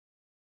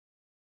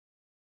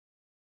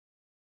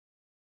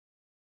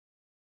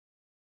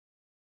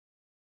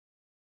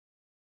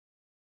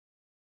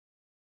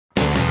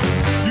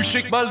You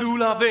shake my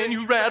lulav and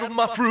you rattle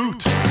my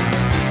fruit.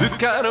 This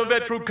kind of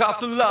retro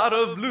costs a lot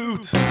of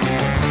loot.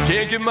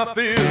 Can't get my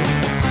fill,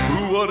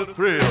 ooh what a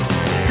thrill.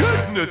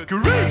 Goodness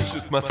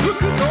gracious, my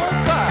sukkah's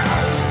on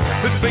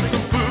fire. Let's make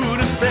some food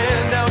and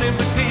send out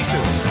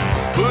invitations.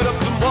 Put up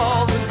some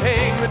walls and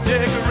hang the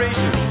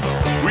decorations.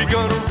 We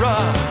gonna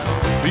rock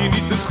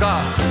beneath the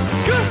sky.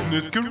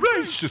 Goodness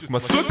gracious, my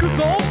sukkah's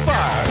on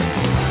fire.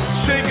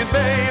 Shake it,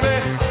 baby.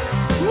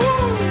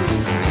 Woo!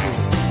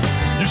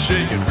 You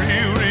shake it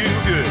real, real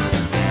good.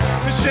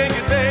 Shake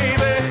it,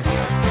 baby.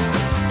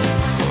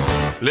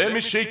 Let me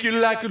shake you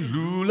like a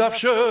lulav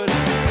should.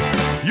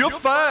 You're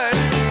fine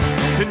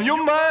and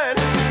you're mine,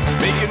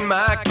 making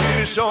my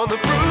kiddish on the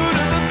fruit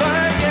of the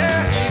vine.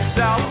 Yeah, east,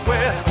 south,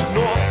 west,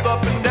 north,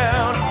 up and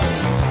down.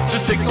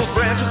 Just take those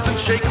branches and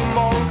shake them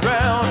all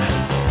around.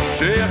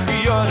 Chef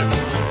Guillaume,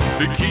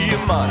 Vicky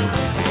and Monty.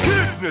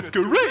 Goodness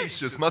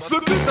gracious, my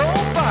sukkah's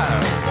on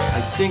fire.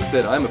 I think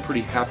that I'm a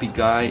pretty happy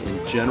guy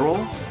in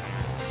general.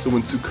 So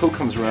when Sukkot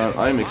comes around,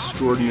 I'm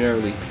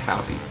extraordinarily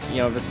happy. You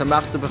know,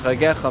 v'samachta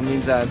b'chagecha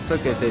means that in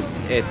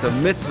Sukkot it's a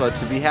mitzvah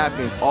to be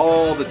happy.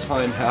 All the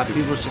time happy.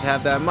 People should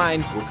have that in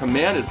mind. We're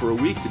commanded for a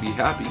week to be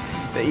happy.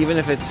 That even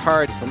if it's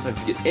hard, sometimes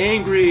you get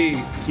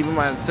angry. Keep in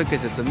mind in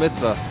Sukkot it's a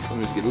mitzvah.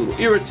 Sometimes you get a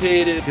little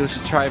irritated. People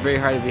should try very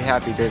hard to be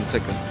happy during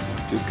Sukkot.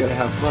 Just gotta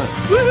have fun.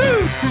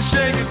 Woohoo!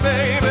 Shake it,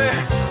 baby.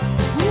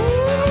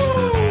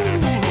 Woo!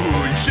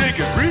 You shake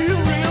it real,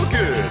 real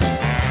good.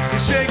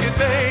 Shake it,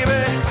 baby.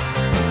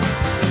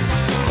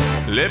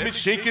 Let me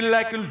shake it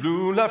like a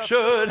lulav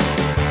should.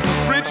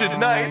 Frigid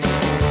nights,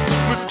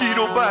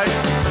 mosquito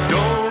bites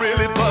don't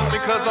really bug me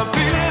cause I'm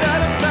feeling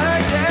out of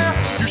sight,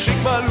 yeah. You shake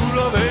my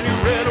lulav and you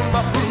rattle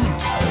my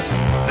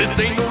fruit. This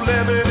ain't no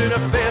lemon in a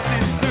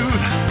fancy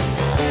suit.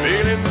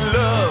 Feeling the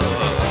love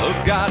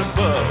of God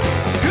above.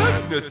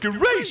 Goodness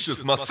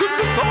gracious, my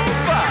sukkah's on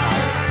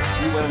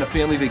fire. We went on a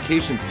family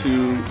vacation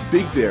to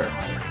Big Bear,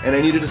 and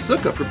I needed a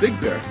sukkah for Big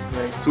Bear.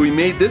 Right. So we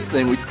made this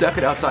thing, we stuck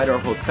it outside our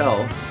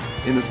hotel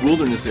in this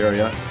wilderness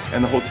area,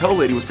 and the hotel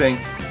lady was saying,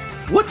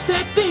 "What's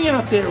that thing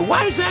out there?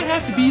 Why does that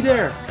have to be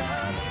there?"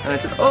 And I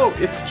said, "Oh,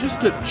 it's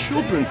just a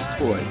children's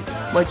toy.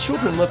 My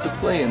children love to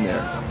play in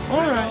there."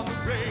 "All right.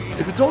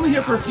 If it's only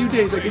here for a few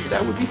days, I guess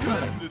that would be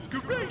fine."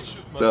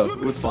 So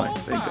it was fine,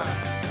 thank God.